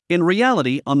In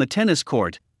reality, on the tennis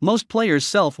court, most players'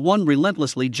 self-1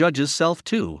 relentlessly judges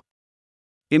self-2.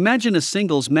 Imagine a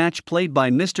singles match played by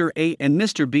Mr. A and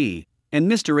Mr. B,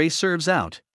 and Mr. A serves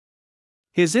out.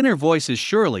 His inner voice is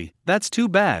surely, "That's too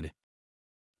bad."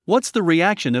 What's the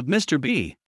reaction of Mr.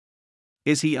 B?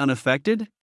 Is he unaffected?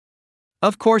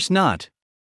 Of course not.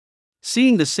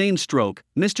 Seeing the same stroke,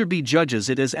 Mr. B judges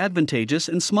it as advantageous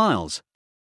and smiles.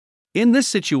 In this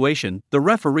situation, the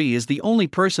referee is the only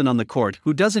person on the court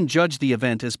who doesn't judge the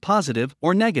event as positive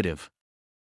or negative.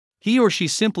 He or she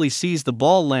simply sees the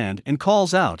ball land and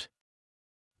calls out.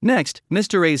 Next,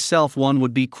 Mr. A's self-1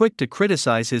 would be quick to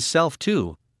criticize his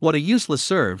self-2, "What a useless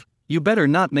serve, you better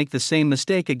not make the same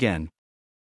mistake again."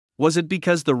 Was it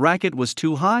because the racket was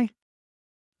too high?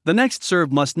 The next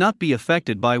serve must not be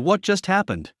affected by what just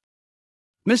happened.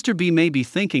 Mr. B may be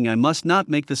thinking, "I must not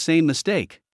make the same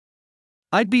mistake.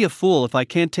 I'd be a fool if I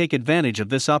can't take advantage of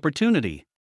this opportunity.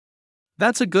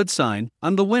 That's a good sign,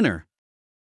 I'm the winner."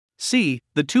 See,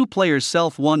 the two players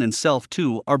self-1 and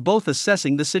self-2 are both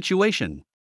assessing the situation.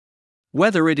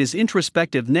 Whether it is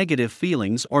introspective negative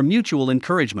feelings or mutual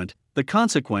encouragement, the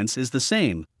consequence is the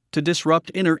same: to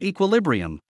disrupt inner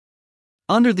equilibrium.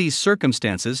 Under these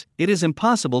circumstances, it is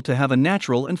impossible to have a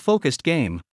natural and focused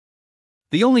game.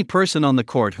 The only person on the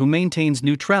court who maintains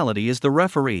neutrality is the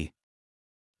referee.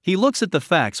 He looks at the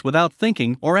facts without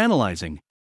thinking or analyzing.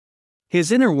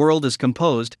 His inner world is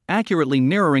composed, accurately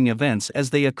mirroring events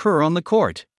as they occur on the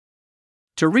court.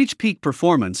 To reach peak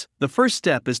performance, the first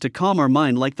step is to calm our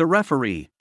mind like the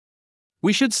referee.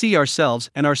 We should see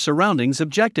ourselves and our surroundings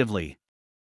objectively.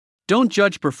 Don't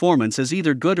judge performance as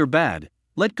either good or bad,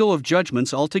 let go of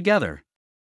judgments altogether.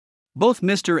 Both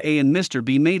Mr. A and Mr.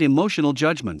 B made emotional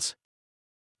judgments.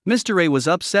 Mr. A was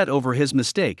upset over his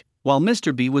mistake, while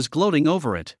Mr. B was gloating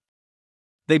over it.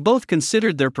 They both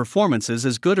considered their performances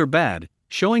as good or bad,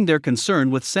 showing their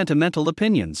concern with sentimental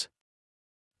opinions.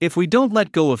 If we don't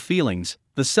let go of feelings,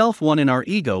 the self-1 in our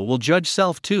ego will judge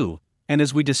self-2, and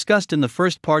as we discussed in the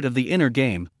first part of the inner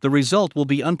game, the result will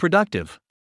be unproductive.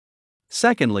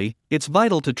 Secondly, it's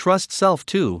vital to trust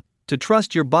self-2, to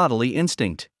trust your bodily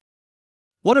instinct.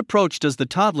 What approach does the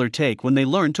toddler take when they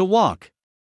learn to walk?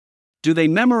 Do they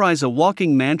memorize a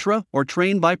walking mantra or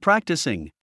train by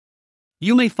practicing?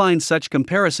 You may find such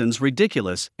comparisons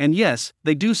ridiculous, and yes,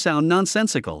 they do sound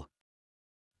nonsensical.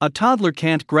 A toddler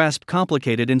can't grasp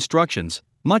complicated instructions,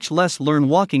 much less learn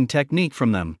walking technique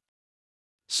from them.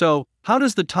 So, how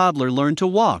does the toddler learn to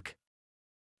walk?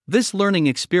 This learning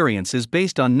experience is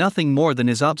based on nothing more than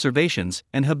his observations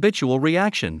and habitual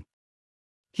reaction.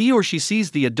 He or she sees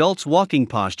the adult's walking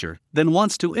posture, then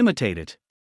wants to imitate it.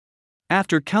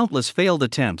 After countless failed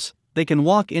attempts, they can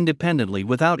walk independently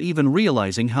without even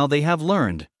realizing how they have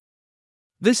learned.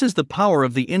 This is the power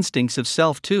of the instincts of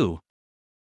self-2.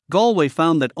 Galway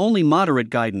found that only moderate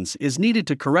guidance is needed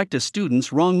to correct a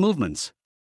student's wrong movements.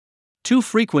 Too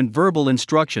frequent verbal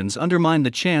instructions undermine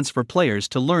the chance for players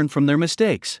to learn from their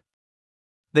mistakes.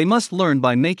 They must learn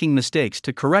by making mistakes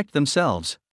to correct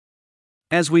themselves.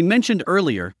 As we mentioned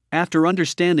earlier, after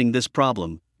understanding this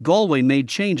problem, Galway made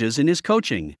changes in his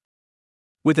coaching.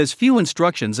 With as few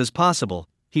instructions as possible,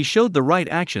 he showed the right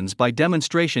actions by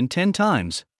demonstration 10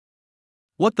 times.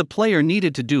 What the player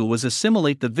needed to do was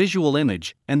assimilate the visual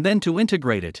image and then to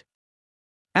integrate it.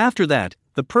 After that,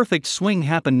 the perfect swing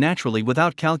happened naturally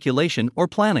without calculation or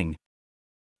planning.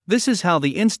 This is how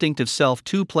the instinct of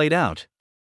self-2 played out.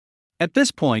 At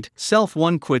this point,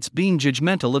 self-1 quits being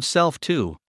judgmental of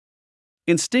self-2.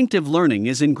 Instinctive learning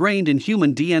is ingrained in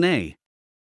human DNA.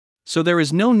 So there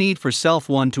is no need for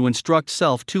self-1 to instruct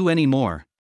self-2 anymore.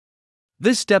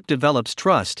 This step develops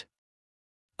trust.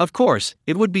 Of course,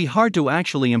 it would be hard to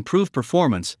actually improve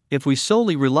performance if we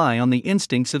solely rely on the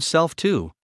instincts of self-2.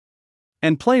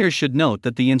 And players should note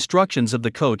that the instructions of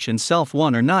the coach and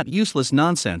self-1 are not useless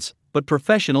nonsense, but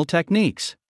professional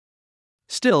techniques.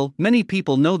 Still, many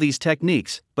people know these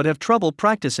techniques, but have trouble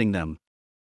practicing them.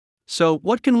 So,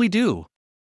 what can we do?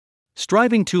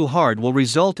 Striving too hard will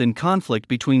result in conflict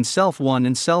between self-1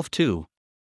 and self-2.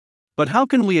 But how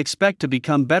can we expect to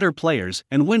become better players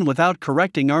and win without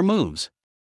correcting our moves?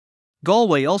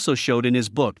 Galway also showed in his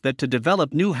book that to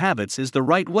develop new habits is the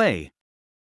right way.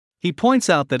 He points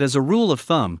out that as a rule of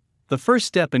thumb, the first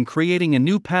step in creating a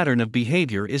new pattern of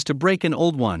behavior is to break an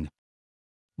old one.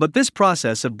 But this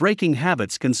process of breaking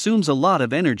habits consumes a lot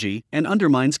of energy and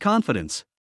undermines confidence.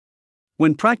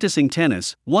 When practicing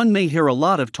tennis, one may hear a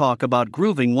lot of talk about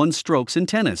grooving one's strokes in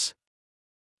tennis.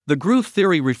 The groove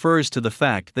theory refers to the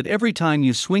fact that every time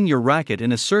you swing your racket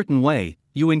in a certain way,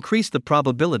 you increase the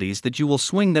probabilities that you will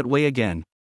swing that way again.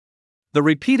 The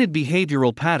repeated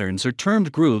behavioral patterns are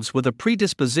termed grooves with a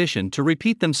predisposition to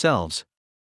repeat themselves.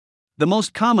 The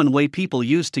most common way people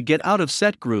use to get out of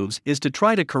set grooves is to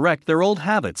try to correct their old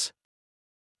habits.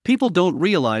 People don't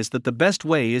realize that the best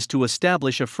way is to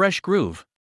establish a fresh groove.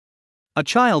 A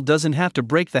child doesn't have to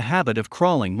break the habit of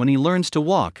crawling when he learns to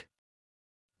walk.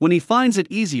 When he finds it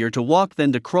easier to walk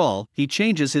than to crawl, he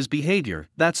changes his behavior,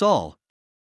 that's all.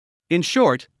 In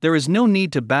short, there is no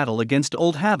need to battle against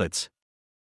old habits.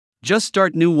 Just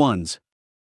start new ones.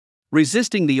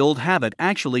 Resisting the old habit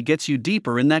actually gets you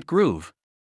deeper in that groove.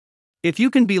 If you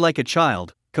can be like a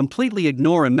child, completely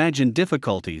ignore imagined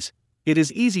difficulties, it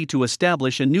is easy to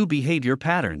establish a new behavior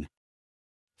pattern.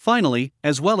 Finally,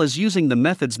 as well as using the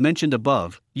methods mentioned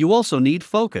above, you also need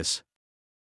focus.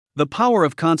 The power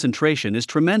of concentration is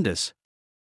tremendous.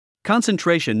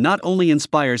 Concentration not only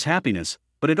inspires happiness,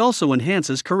 but it also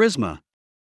enhances charisma.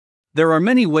 There are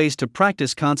many ways to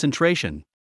practice concentration.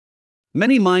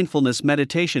 Many mindfulness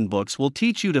meditation books will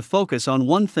teach you to focus on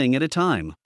one thing at a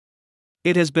time.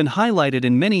 It has been highlighted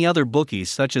in many other books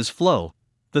such as Flow,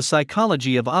 The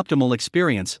Psychology of Optimal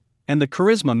Experience, and The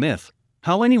Charisma Myth,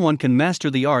 How Anyone Can Master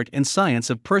the Art and Science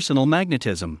of Personal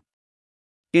Magnetism.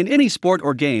 In any sport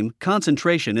or game,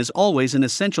 concentration is always an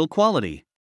essential quality.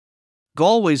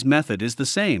 Galway's method is the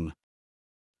same.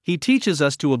 He teaches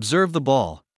us to observe the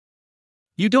ball.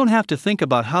 You don't have to think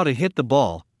about how to hit the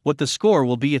ball, what the score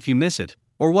will be if you miss it,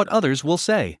 or what others will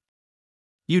say.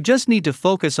 You just need to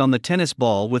focus on the tennis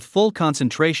ball with full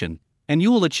concentration, and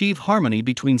you will achieve harmony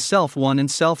between self 1 and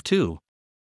self 2.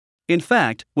 In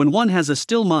fact, when one has a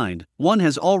still mind, one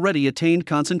has already attained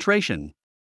concentration.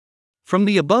 From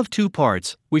the above two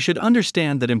parts, we should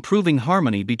understand that improving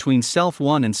harmony between self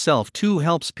 1 and self 2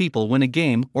 helps people win a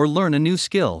game or learn a new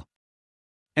skill.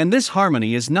 And this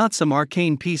harmony is not some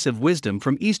arcane piece of wisdom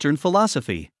from Eastern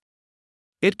philosophy.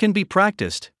 It can be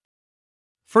practiced.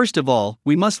 First of all,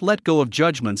 we must let go of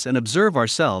judgments and observe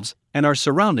ourselves and our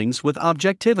surroundings with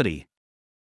objectivity.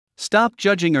 Stop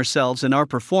judging ourselves and our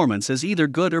performance as either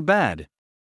good or bad.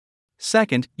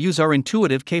 Second, use our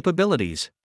intuitive capabilities.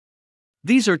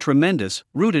 These are tremendous,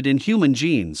 rooted in human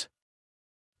genes.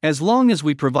 As long as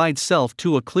we provide self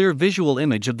to a clear visual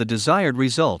image of the desired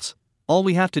results, all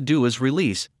we have to do is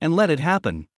release and let it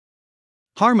happen.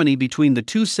 Harmony between the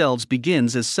two selves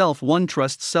begins as self 1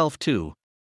 trusts self 2.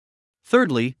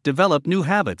 Thirdly, develop new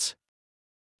habits.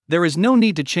 There is no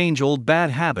need to change old bad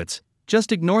habits,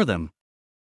 just ignore them.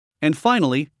 And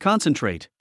finally, concentrate.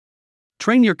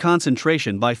 Train your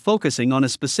concentration by focusing on a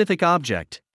specific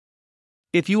object.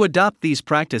 If you adopt these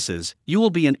practices, you will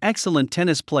be an excellent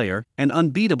tennis player and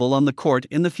unbeatable on the court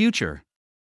in the future.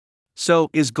 So,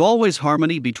 is Galway's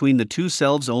harmony between the two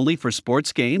selves only for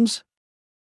sports games?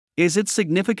 Is its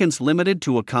significance limited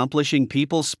to accomplishing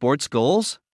people's sports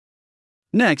goals?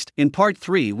 Next, in part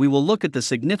 3, we will look at the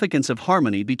significance of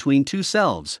harmony between two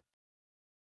selves.